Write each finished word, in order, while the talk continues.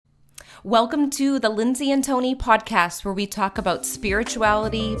Welcome to the Lindsay and Tony podcast, where we talk about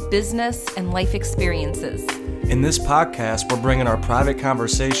spirituality, business, and life experiences. In this podcast, we're bringing our private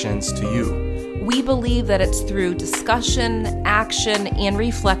conversations to you. We believe that it's through discussion, action, and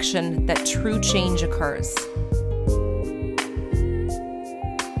reflection that true change occurs.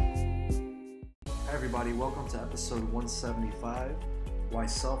 Hi everybody, welcome to episode 175, Why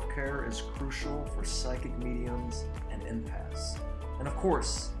Self-Care is Crucial for Psychic Mediums and Empaths. And of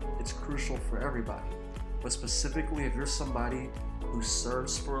course, it's crucial for everybody, but specifically if you're somebody who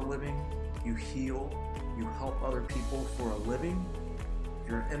serves for a living, you heal, you help other people for a living, if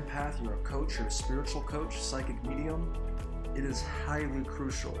you're an empath, you're a coach, you're a spiritual coach, psychic medium, it is highly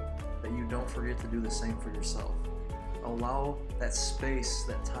crucial that you don't forget to do the same for yourself. Allow that space,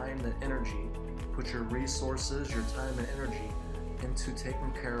 that time, that energy, put your resources, your time and energy into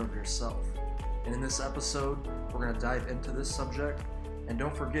taking care of yourself. And in this episode, we're going to dive into this subject. And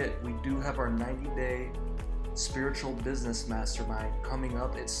don't forget, we do have our 90-day spiritual business mastermind coming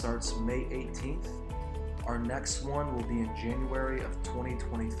up. It starts May 18th. Our next one will be in January of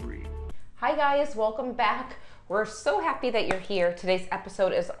 2023. Hi guys, welcome back. We're so happy that you're here. Today's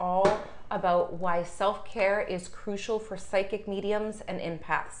episode is all about why self-care is crucial for psychic mediums and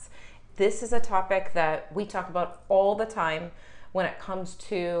empaths. This is a topic that we talk about all the time when it comes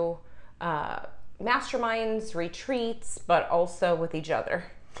to masterminds, retreats, but also with each other.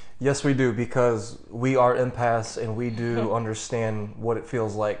 Yes, we do, because we are empaths and we do understand what it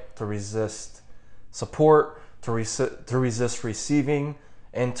feels like to resist support, to resist receiving,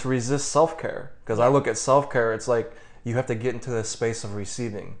 and to resist self-care. Because I look at self-care, it's like you have to get into this space of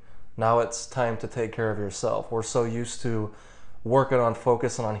receiving. Now it's time to take care of yourself. We're so used to working on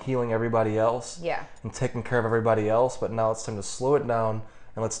focusing on healing everybody else and taking care of everybody else, but now it's time to slow it down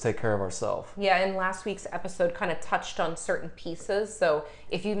and let's take care of ourselves. Yeah, and last week's episode kind of touched on certain pieces. So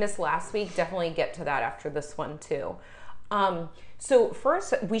if you missed last week, definitely get to that after this one too. So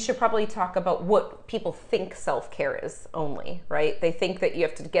first, we should probably talk about what people think self-care is only, right? They think that you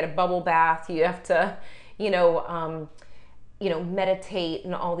have to get a bubble bath, you have to, meditate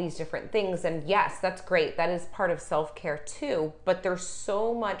and all these different things. And yes, that's great. That is part of self-care too. But there's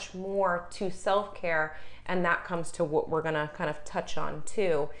so much more to self-care. And that comes to what we're going to kind of touch on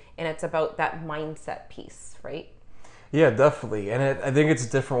too. And it's about that mindset piece, right? Yeah, definitely. And I think it's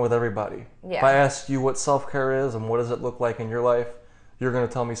different with everybody. Yeah. If I ask you what self-care is and what does it look like in your life, you're going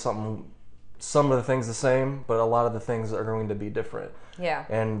to tell me some of the things the same, but a lot of the things are going to be different. Yeah.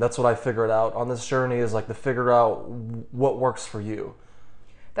 And that's what I figured out on this journey, is like to figure out what works for you.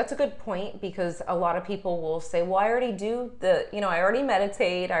 That's a good point, because a lot of people will say, well, I already do I already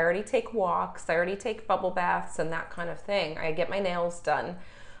meditate, I already take walks, I already take bubble baths and that kind of thing. I get my nails done.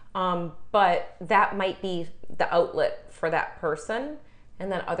 But that might be the outlet for that person.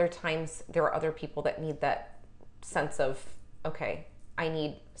 And then other times there are other people that need that sense of, okay, I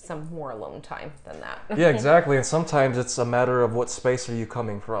need some more alone time than that. Yeah, exactly. And sometimes it's a matter of what space are you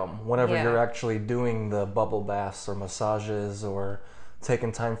coming from whenever you're actually doing the bubble baths or massages or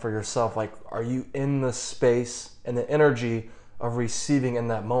taking time for yourself. Like, are you in the space and the energy of receiving in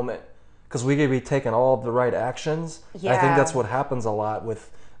that moment? Because we could be taking all of the right actions. Yeah. I think that's what happens a lot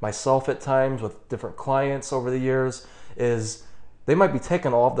with myself at times, with different clients over the years, is they might be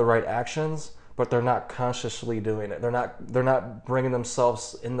taking all of the right actions, but they're not consciously doing it. They're not bringing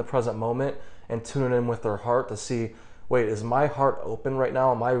themselves in the present moment and tuning in with their heart to see, wait, is my heart open right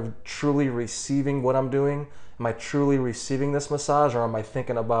now? Am I truly receiving what I'm doing? Am I truly receiving this massage, or am I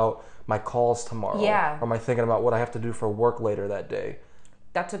thinking about my calls tomorrow? Yeah. Or am I thinking about what I have to do for work later that day?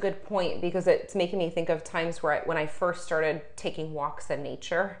 That's a good point, because it's making me think of times where when I first started taking walks in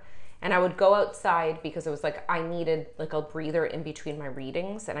nature, and I would go outside because it was like I needed like a breather in between my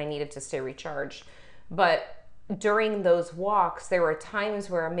readings and I needed to stay recharged. But during those walks, there were times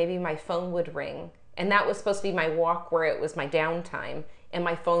where maybe my phone would ring, and that was supposed to be my walk where it was my downtime, and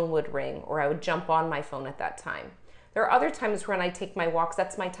my phone would ring, or I would jump on my phone at that time. There are other times when I take my walks,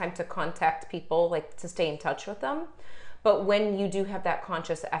 that's my time to contact people, like to stay in touch with them. But when you do have that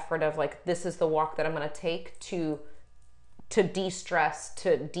conscious effort of like, this is the walk that I'm going to take to de-stress,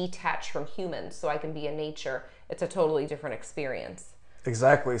 to detach from humans so I can be in nature, it's a totally different experience.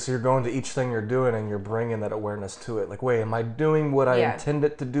 Exactly. So you're going to each thing you're doing and you're bringing that awareness to it. Like, wait, am I doing what I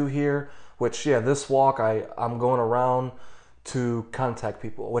intended to do here? Which, this walk, I'm going around to contact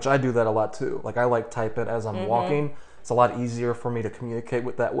people, which I do that a lot too. Like, I like type it as I'm walking. It's a lot easier for me to communicate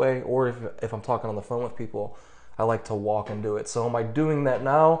with that way. Or if I'm talking on the phone with people, I like to walk and do it. So am I doing that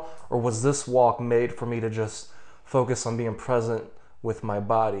now, or was this walk made for me to just focus on being present with my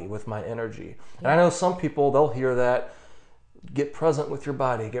body, with my energy? And I know some people, they'll hear that get present with your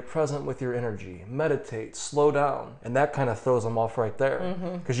body, get present with your energy, meditate, slow down. And that kind of throws them off right there,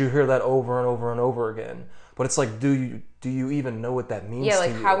 because you hear that over and over and over again. But it's like, do you even know what that means Yeah, to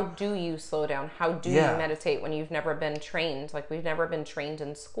like you? how do you slow down? How do Yeah. you meditate when you've never been trained? Like we've never been trained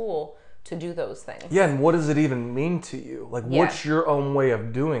in school to do those things. Yeah, and what does it even mean to you? Like, what's your own way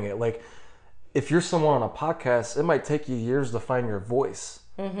of doing it? Like, if you're someone on a podcast, it might take you years to find your voice,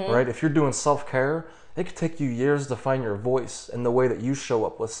 right? If you're doing self-care, it could take you years to find your voice and the way that you show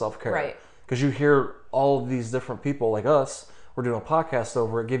up with self-care. Right. Because you hear all of these different people like us, we're doing a podcast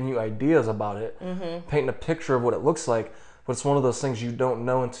over it, giving you ideas about it, painting a picture of what it looks like, but it's one of those things you don't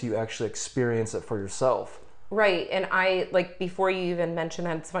know until you actually experience it for yourself. Right. And I, like, before you even mentioned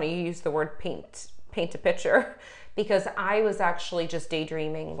that, it's funny you used the word paint a picture, because I was actually just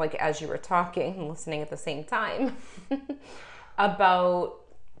daydreaming, like, as you were talking and listening at the same time, about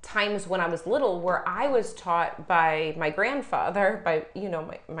times when I was little where I was taught by my grandfather, by, you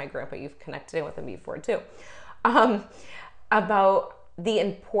know, my grandpa, you've connected in with him before too, about the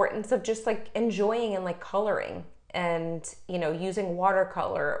importance of just like enjoying and like coloring and, you know, using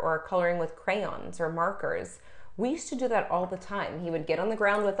watercolor or coloring with crayons or markers. We used to do that all the time. He would get on the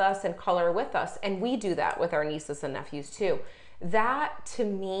ground with us and color with us. And we do that with our nieces and nephews too. That to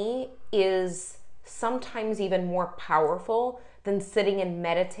me is sometimes even more powerful than sitting and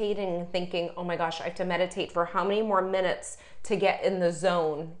meditating and thinking, oh my gosh, I have to meditate for how many more minutes to get in the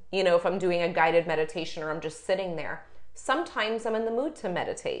zone, you know, if I'm doing a guided meditation or I'm just sitting there. Sometimes I'm in the mood to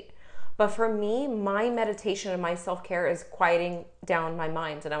meditate. But for me, my meditation and my self-care is quieting down my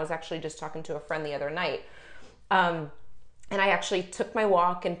mind. And I was actually just talking to a friend the other night. And I actually took my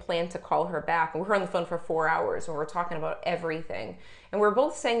walk and planned to call her back. And we were on the phone for 4 hours and we were talking about everything. And we were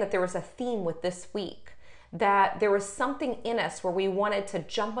both saying that there was a theme with this week, that there was something in us where we wanted to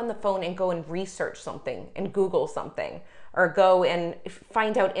jump on the phone and go and research something and Google something or go and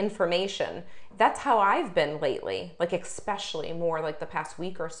find out information. That's how I've been lately, like especially more like the past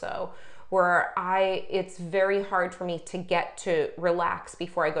week or so, where it's very hard for me to get to relax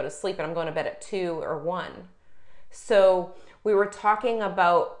before I go to sleep, and I'm going to bed at 2 or 1. So we were talking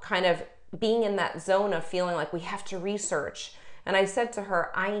about kind of being in that zone of feeling like we have to research. And I said to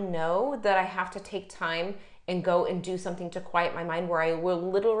her, I know that I have to take time and go and do something to quiet my mind, where I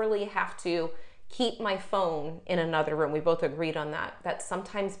will literally have to keep my phone in another room. We both agreed on that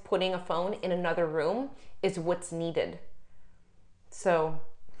sometimes putting a phone in another room is what's needed. So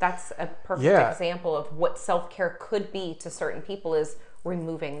that's a perfect example of what self-care could be to certain people, is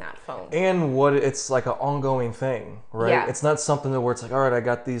removing that phone. And what it's like an ongoing thing, right? Yeah. It's not something where it's like, all right, I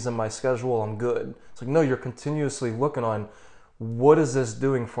got these in my schedule, I'm good. It's like, no, you're continuously looking on, what is this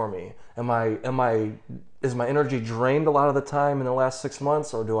doing for me? Is my energy drained a lot of the time in the last 6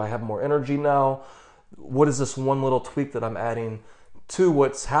 months, or do I have more energy now? What is this one little tweak that I'm adding to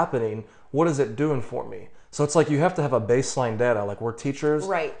what's happening? What is it doing for me? So it's like you have to have a baseline data. Like, we're teachers.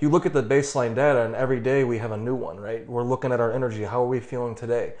 Right. You look at the baseline data, and every day we have a new one, right? We're looking at our energy. How are we feeling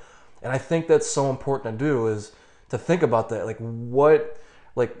today? And I think that's so important to do, is to think about that.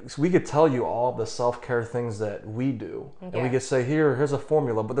 So we could tell you all the self-care things that we do. And we could say, here's a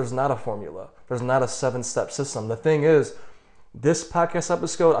formula, but there's not a formula. There's not a 7-step system. The thing is, this podcast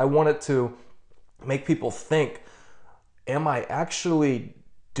episode, I wanted to make people think, am I actually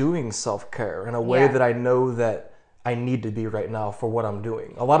doing self-care in a way that I know that I need to be right now for what I'm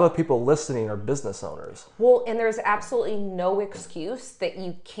doing? A lot of the people listening are business owners. Well, and there's absolutely no excuse that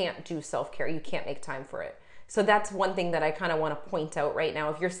you can't do self-care. You can't make time for it. So that's one thing that I kind of want to point out right now.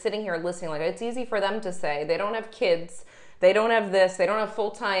 If you're sitting here listening, like, it's easy for them to say they don't have kids, they don't have this, they don't have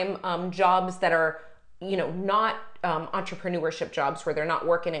full-time jobs that are, you know, not entrepreneurship jobs where they're not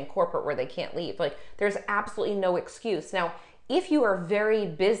working in corporate where they can't leave. Like, there's absolutely no excuse. Now, if you are very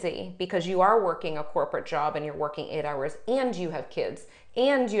busy because you are working a corporate job and you're working 8 hours and you have kids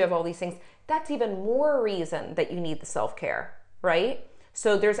and you have all these things, that's even more reason that you need the self-care, right?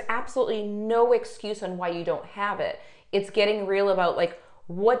 So there's absolutely no excuse on why you don't have it. It's getting real about, like,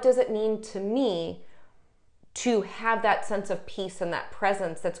 what does it mean to me to have that sense of peace and that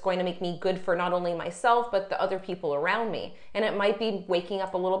presence that's going to make me good for not only myself, but the other people around me. And it might be waking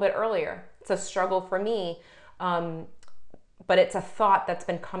up a little bit earlier. It's a struggle for me. But it's a thought that's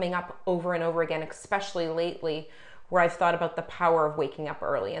been coming up over and over again, especially lately, where I've thought about the power of waking up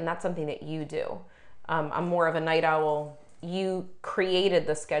early. And that's something that you do. I'm more of a night owl. You created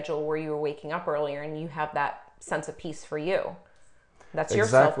the schedule where you were waking up earlier, and you have that sense of peace for you. That's your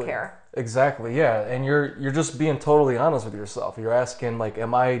self-care. Exactly, yeah. And you're just being totally honest with yourself. You're asking, like,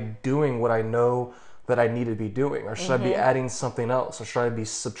 am I doing what I know that I need to be doing? Or should I be adding something else? Or should I be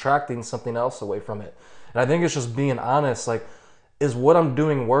subtracting something else away from it? And I think it's just being honest, like, is what I'm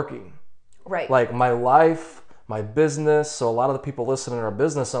doing working? Right. Like my life, my business. So a lot of the people listening are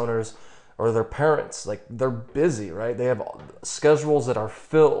business owners or their parents. Like they're busy, right? They have schedules that are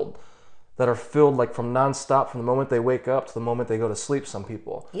filled like from nonstop from the moment they wake up to the moment they go to sleep, some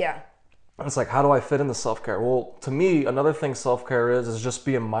people. Yeah. And it's like, how do I fit into self-care? Well, to me, another thing self-care is just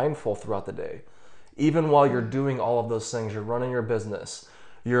being mindful throughout the day. Even while you're doing all of those things, you're running your business,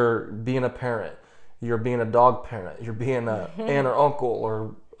 you're being a parent, you're being a dog parent, you're being a aunt or uncle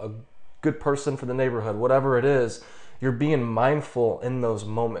or a good person for the neighborhood, whatever it is, you're being mindful in those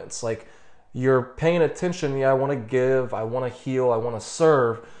moments. Like you're paying attention. Yeah, I want to give, I want to heal, I want to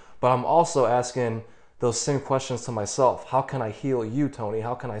serve, but I'm also asking those same questions to myself. How can I heal you, Tony?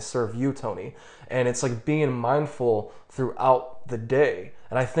 How can I serve you, Tony? And it's like being mindful throughout the day.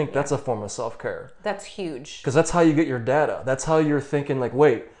 And I think that's a form of self-care. That's huge. Because that's how you get your data. That's how you're thinking like,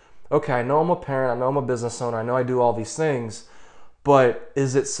 wait, okay, I know I'm a parent, I know I'm a business owner, I know I do all these things, but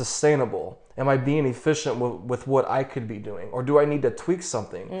is it sustainable? Am I being efficient with what I could be doing? Or do I need to tweak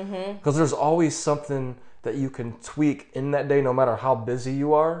something? Because there's always something that you can tweak in that day, no matter how busy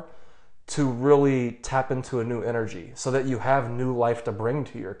you are, to really tap into a new energy so that you have new life to bring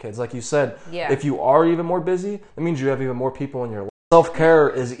to your kids. Like you said, if you are even more busy, that means you have even more people in your life. Self-care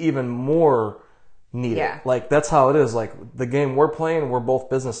is even more needed. Yeah. Like that's how it is. Like the game we're playing, we're both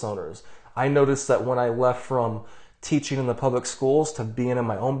business owners. I noticed that when I left from teaching in the public schools to being in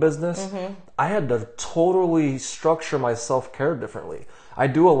my own business, I had to totally structure my self-care differently. I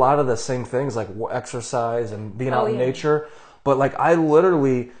do a lot of the same things like exercise and being out in nature, but like I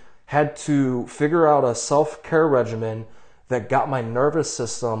literally had to figure out a self-care regimen that got my nervous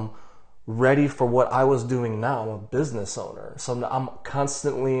system ready for what I was doing now. I'm a business owner. So I'm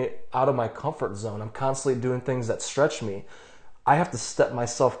constantly out of my comfort zone. I'm constantly doing things that stretch me. I have to step my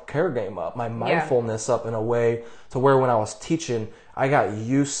self-care game up, my mindfulness up in a way to where when I was teaching, I got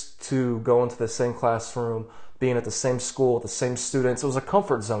used to going to the same classroom, being at the same school, with the same students. It was a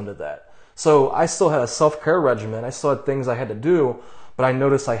comfort zone to that. So I still had a self-care regimen. I still had things I had to do, but I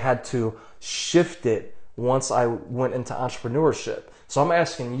noticed I had to shift it once I went into entrepreneurship. So I'm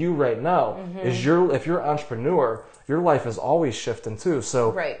asking you right now, if you're an entrepreneur, your life is always shifting too.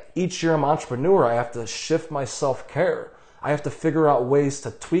 So each year I'm an entrepreneur, I have to shift my self-care. I have to figure out ways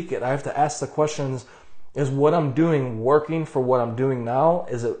to tweak it. I have to ask the questions, is what I'm doing working for what I'm doing now?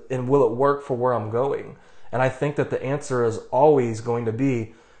 And will it work for where I'm going? And I think that the answer is always going to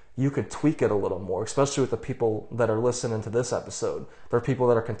be, you could tweak it a little more, especially with the people that are listening to this episode. There are people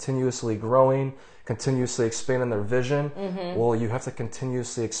that are continuously growing, continuously expanding their vision. Well, you have to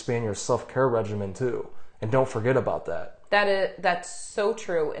continuously expand your self-care regimen too. And don't forget about that. That's so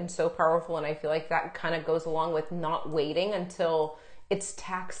true and so powerful. And I feel like that kind of goes along with not waiting until it's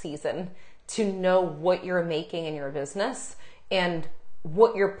tax season to know what you're making in your business and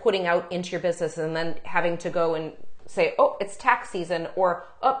what you're putting out into your business, and then having to go and say, oh, it's tax season, or,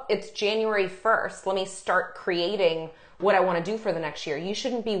 oh, it's January 1st. Let me start creating what I want to do for the next year. You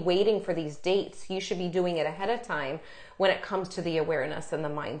shouldn't be waiting for these dates. You should be doing it ahead of time when it comes to the awareness and the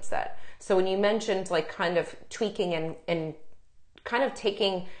mindset. So when you mentioned like kind of tweaking and kind of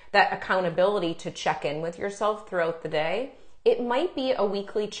taking that accountability to check in with yourself throughout the day, it might be a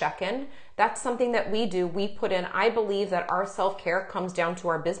weekly check-in. That's something that we do. We put in, I believe that our self-care comes down to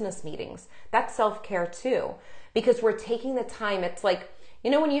our business meetings. That's self-care too, because we're taking the time. It's like,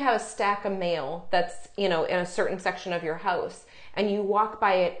 you know, when you have a stack of mail that's, you know, in a certain section of your house and you walk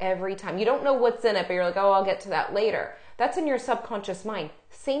by it every time. You don't know what's in it, but you're like, oh, I'll get to that later. That's in your subconscious mind.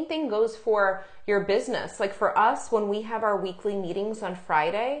 Same thing goes for your business. Like for us, when we have our weekly meetings on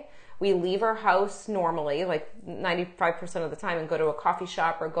Friday, we leave our house normally, like 95% of the time, and go to a coffee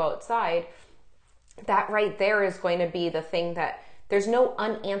shop or go outside. That right there is going to be the thing that there's no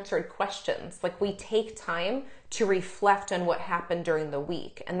unanswered questions. Like we take time to reflect on what happened during the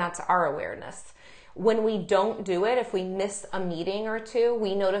week, and that's our awareness. When we don't do it, if we miss a meeting or two,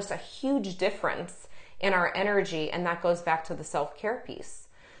 we notice a huge difference in our energy, and that goes back to the self-care piece.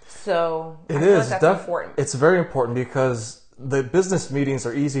 So it is that's important. It's very important because the business meetings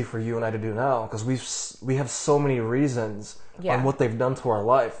are easy for you and I to do now because we have so many reasons on what they've done to our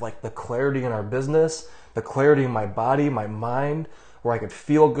life, like the clarity in our business, the clarity in my body, my mind, where I could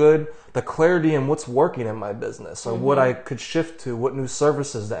feel good, the clarity in what's working in my business or what I could shift to, what new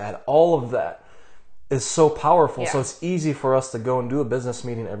services to add. All of that is so powerful. So it's easy for us to go and do a business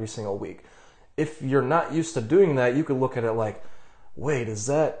meeting every single week. If you're not used to doing that, you could look at it like, wait, is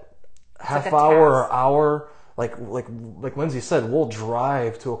that half hour or hour? like Lindsay said, we'll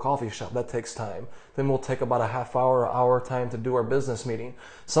drive to a coffee shop. That takes time. Then we'll take about a half hour time to do our business meeting.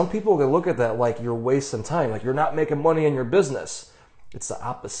 Some people can look at that like you're wasting time, like you're not making money in your business. It's the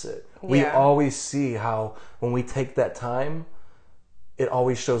opposite. We always see how when we take that time, it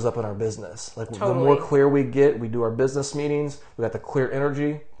always shows up in our business. Like the more clear we get, we do our business meetings, we got the clear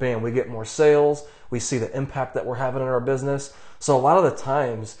energy, bam, we get more sales, we see the impact that we're having in our business. So a lot of the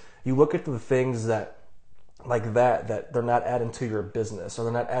times you look at the things that that they're not adding to your business or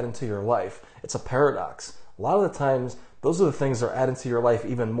they're not adding to your life. It's a paradox. A lot of the times those are the things that are adding to your life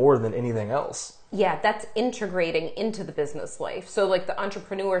even more than anything else. Yeah, that's integrating into the business life. So like the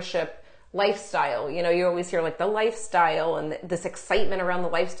entrepreneurship lifestyle, you always hear like the lifestyle and this excitement around the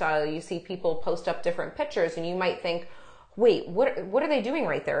lifestyle. You see people post up different pictures and you might think, wait, what are they doing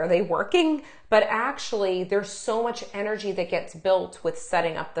right there? Are they working? But actually there's so much energy that gets built with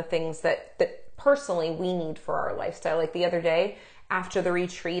setting up the things that personally we need for our lifestyle. Like the other day after the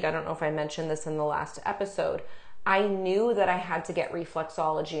retreat, I don't know if I mentioned this in the last episode, I knew that I had to get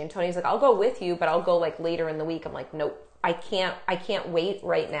reflexology, and Tony's like, I'll go with you, but I'll go like later in the week. I'm like, nope, I can't wait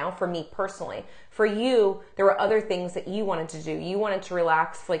right now for me personally. For you, there were other things that you wanted to do. You wanted to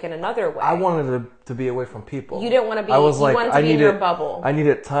relax like in another way. I wanted to be away from people. You didn't want to be, wanted to be in your bubble. I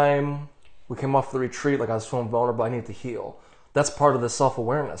needed time. We came off the retreat, like I was feeling vulnerable. I needed to heal. That's part of the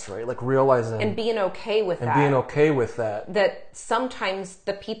self-awareness, right? Like realizing... And being okay with that. And being okay with that. That sometimes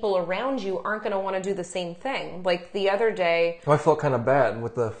the people around you aren't going to want to do the same thing. Like the other day... I felt kind of bad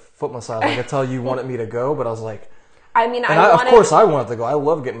with the foot massage. I could tell you wanted me to go, but I was like... Of course I wanted to go. I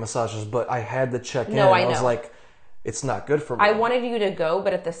love getting massages, but I had to check in. I was like, it's not good for me. I wanted you to go,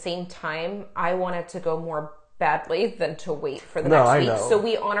 but at the same time, I wanted to go more badly than to wait for the next week. So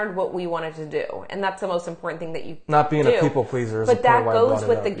we honored what we wanted to do. And that's the most important thing that you not being a people pleaser is But that goes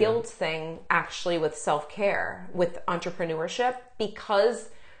with the guilt thing, actually, with self-care, with entrepreneurship, because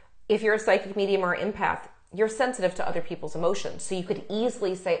if you're a psychic medium or empath, you're sensitive to other people's emotions. So you could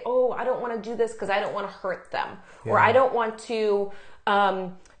easily say, oh, I don't want to do this because I don't want to hurt them. Yeah. Or I don't want to,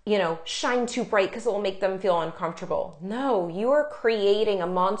 shine too bright because it will make them feel uncomfortable. No, you are creating a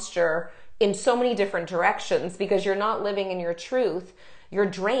monster in so many different directions because you're not living in your truth. You're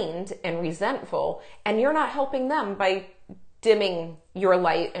drained and resentful, and you're not helping them by dimming your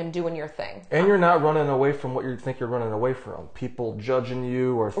light and doing your thing. And you're not running away from what you think you're running away from. People judging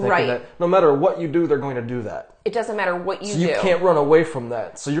you or thinking that no matter what you do, they're going to do that. It doesn't matter what you do. So you can't run away from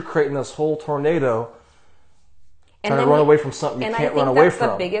that. So you're creating this whole tornado trying to run away from something you can't run away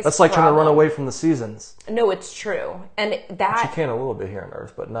from. That's like trying to run away from the seasons. No, it's true. And that... But you can a little bit here on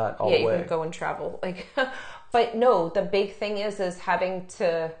Earth, but not all the way. Yeah, you can go and travel. But no, the big thing is having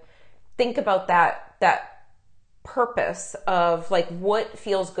to think about that purpose of like what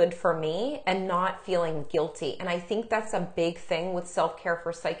feels good for me and not feeling guilty. And I think that's a big thing with self-care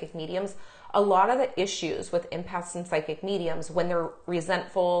for psychic mediums. A lot of the issues with empaths and psychic mediums, when they're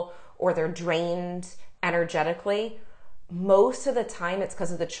resentful or they're drained energetically, most of the time it's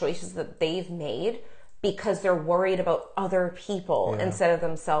because of the choices that they've made because they're worried about other people instead of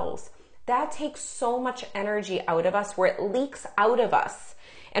themselves. That takes so much energy out of us, where it leaks out of us.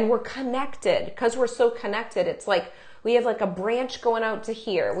 And we're connected. Because we're so connected, it's like we have like a branch going out to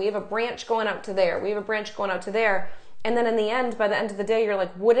here. We have a branch going out to there. We have a branch going out to there. And then in the end, by the end of the day, you're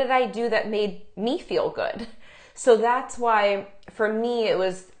like, what did I do that made me feel good? So that's why, for me, it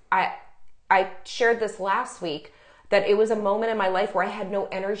was, I shared this last week, that it was a moment in my life where I had no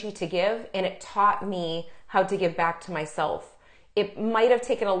energy to give, and it taught me how to give back to myself. It might have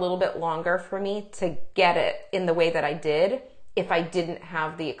taken a little bit longer for me to get it in the way that I did if I didn't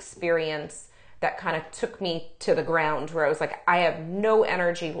have the experience that kind of took me to the ground, where I was like, I have no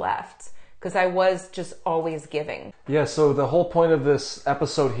energy left, because I was just always giving. Yeah, so the whole point of this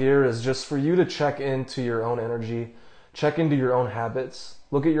episode here is just for you to check into your own energy, check into your own habits,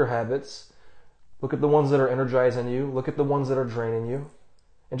 look at your habits, look at the ones that are energizing you, look at the ones that are draining you,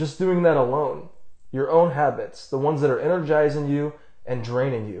 and just doing that alone. Your own habits, the ones that are energizing you and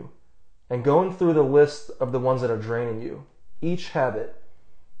draining you, and going through the list of the ones that are draining you, each habit,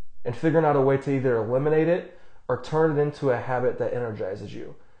 and figuring out a way to either eliminate it or turn it into a habit that energizes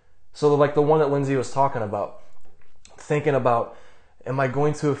you. So like the one that Lindsay was talking about, thinking about, am I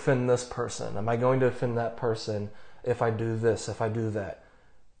going to offend this person? Am I going to offend that person if I do this, if I do that?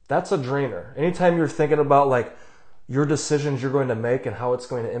 That's a drainer. Anytime you're thinking about like your decisions you're going to make and how it's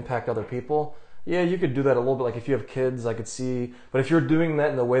going to impact other people, yeah, you could do that a little bit. Like if you have kids, I could see. But if you're doing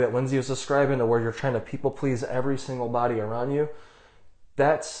that in the way that Lindsay was describing, to where you're trying to people please every single body around you,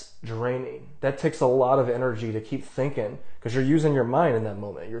 that's draining. That takes a lot of energy to keep thinking, because you're using your mind in that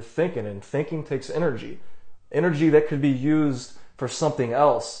moment. You're thinking, and thinking takes energy. energy that could be used for something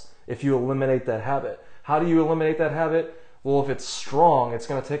else if you eliminate that habit. How do you eliminate that habit? Well, if it's strong, it's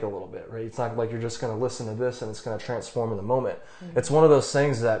going to take a little bit, right? It's not like you're just going to listen to this and it's going to transform in the moment. It's one of those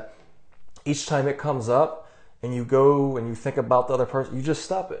things that each time it comes up and you go and you think about the other person, you just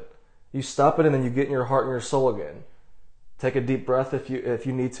stop it. You stop it and then you get in your heart and your soul again. Take a deep breath if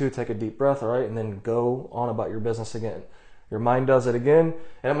you need to. Take a deep breath, all right? And then go on about your business again. Your mind does it again.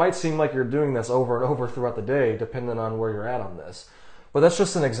 And it might seem like you're doing this over and over throughout the day, depending on where you're at on this. But that's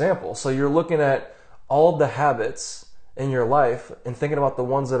just an example. So you're looking at all of the habits in your life and thinking about the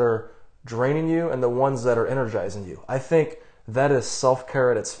ones that are draining you and the ones that are energizing you. I think that is self-care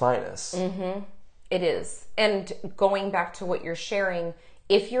at its finest. It is. And going back to what you're sharing,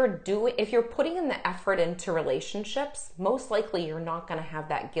 if you're putting in the effort into relationships, most likely you're not going to have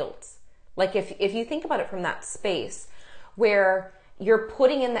that guilt. Like if you think about it from that space where you're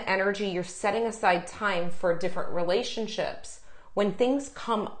putting in the energy, you're setting aside time for different relationships, when things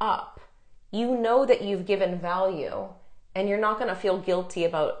come up, you know that you've given value and you're not going to feel guilty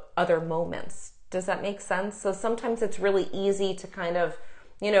about other moments. Does that make sense? So sometimes it's really easy to kind of,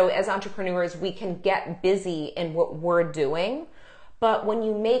 as entrepreneurs, we can get busy in what we're doing. But when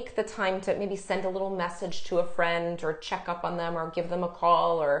you make the time to maybe send a little message to a friend or check up on them or give them a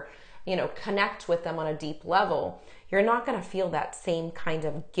call or, connect with them on a deep level, you're not going to feel that same kind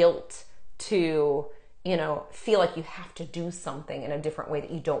of guilt to, feel like you have to do something in a different way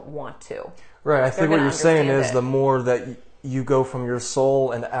that you don't want to. Right. I think what you're saying is it. The more that you go from your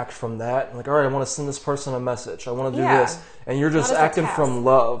soul and act from that, like, all right, I want to send this person a message. I want to do this. And you're just acting from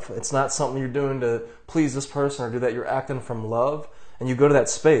love. It's not something you're doing to please this person or do that. You're acting from love. And you go to that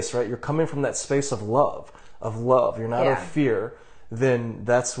space, right? You're coming from that space of love. You're not of fear. Then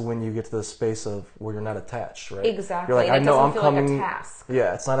that's when you get to the space of where you're not attached, right? Exactly. You're like, and I know I'm feel coming. like a task.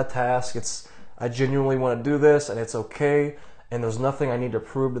 Yeah, it's not a task. I genuinely want to do this, and it's okay. And there's nothing I need to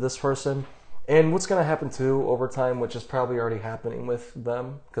prove to this person. And what's going to happen too over time, which is probably already happening with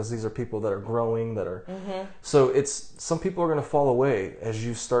them, because these are people that are growing, so some people are going to fall away as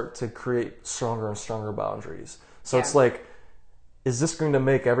you start to create stronger and stronger boundaries. So it's like, is this going to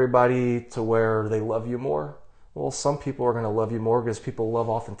make everybody to where they love you more? Well, some people are going to love you more because people love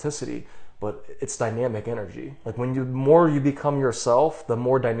authenticity, but it's dynamic energy. Like more you become yourself, the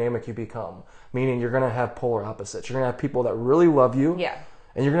more dynamic you become. Meaning you're going to have polar opposites. You're going to have people that really love you. Yeah.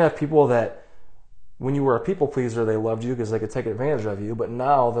 And you're going to have people that, when you were a people pleaser, they loved you because they could take advantage of you, but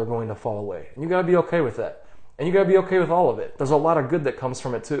now they're going to fall away. And you got to be okay with that. And you got to be okay with all of it. There's a lot of good that comes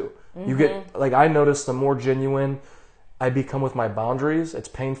from it too. You get, like, I noticed the more genuine I become with my boundaries, it's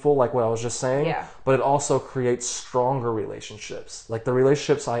painful, like what I was just saying, but it also creates stronger relationships. Like the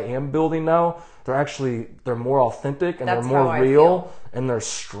relationships I am building now, they're more authentic and they're more real and they're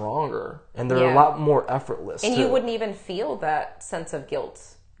stronger and they're a lot more effortless and too. You wouldn't even feel that sense of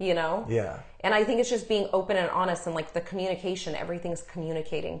guilt, Yeah. And I think it's just being open and honest and like the communication, everything's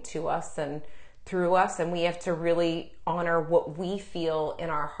communicating to us and through us, and we have to really honor what we feel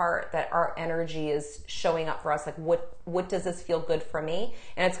in our heart, that our energy is showing up for us. Like what does this feel good for me?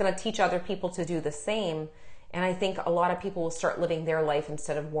 And it's going to teach other people to do the same. And I think a lot of people will start living their life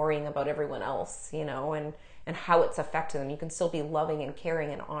instead of worrying about everyone else, and how it's affecting them. You can still be loving and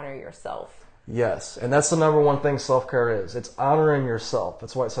caring and honor yourself. Yes, and that's the number one thing self-care is. It's honoring yourself.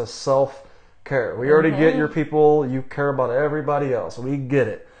 That's why it says self-care. We already get your people. You care about everybody else. We get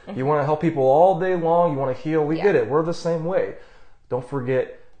it. You want to help people all day long. You want to heal. We get it. We're the same way. Don't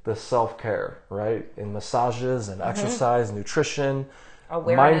forget the self-care, right? In massages and exercise, nutrition,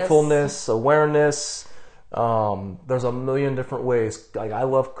 mindfulness, awareness. There's a million different ways. Like, I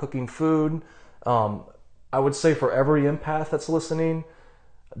love cooking food. I would say for every empath that's listening,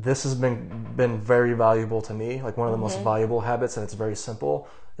 this has been very valuable to me. Like, one of the most valuable habits, and it's very simple,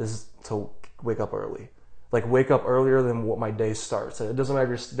 is to wake up early. Like, wake up earlier than what my day starts. It doesn't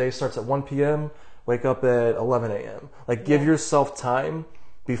matter if your day starts at 1 p.m., wake up at 11 a.m. Like, give yourself time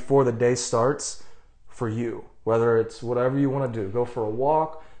before the day starts for you, whether it's whatever you want to do. Go for a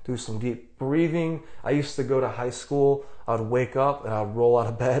walk, do some deep breathing. I used to go to high school. I would wake up and I would roll out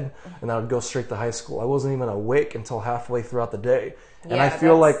of bed and I would go straight to high school. I wasn't even awake until halfway throughout the day. And I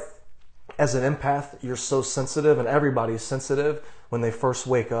feel like as an empath, you're so sensitive, and everybody's sensitive when they first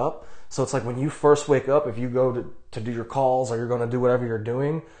wake up. So it's like when you first wake up, if you go to do your calls or you're going to do whatever you're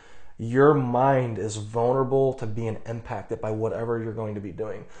doing, your mind is vulnerable to being impacted by whatever you're going to be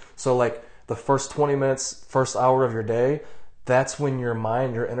doing. So like the first 20 minutes, first hour of your day, that's when your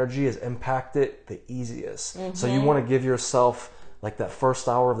mind, your energy is impacted the easiest. So you want to give yourself like that first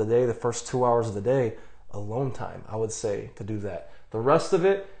hour of the day, the first 2 hours of the day, alone time, I would say, to do that. The rest of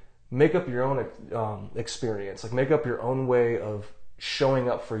it, make up your own experience. Like, make up your own way of showing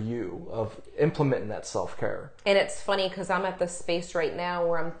up for you, of implementing that self-care. And it's funny because I'm at this space right now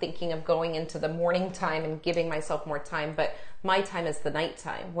where I'm thinking of going into the morning time and giving myself more time, but my time is the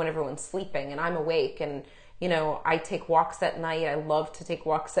nighttime when everyone's sleeping and I'm awake. And you know, I take walks at night. I love to take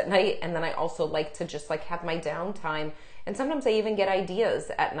walks at night, and then I also like to just like have my downtime, and sometimes I even get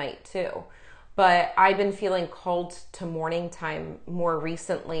ideas at night too. But I've been feeling called to morning time more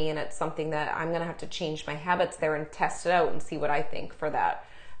recently, and it's something that I'm gonna have to change my habits there and test it out and see what I think for that.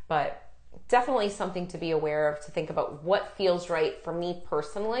 But definitely something to be aware of, to think about what feels right for me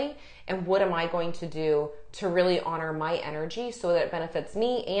personally and what am I going to do to really honor my energy so that it benefits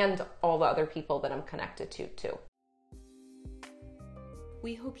me and all the other people that I'm connected to too.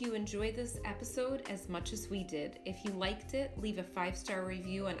 We hope you enjoyed this episode as much as we did. If you liked it, leave a 5-star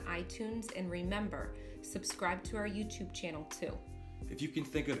review on iTunes, and remember, subscribe to our YouTube channel too. If you can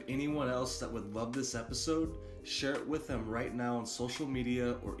think of anyone else that would love this episode, share it with them right now on social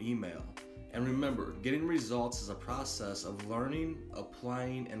media or email. And remember, getting results is a process of learning,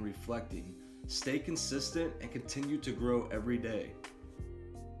 applying, and reflecting. Stay consistent and continue to grow every day.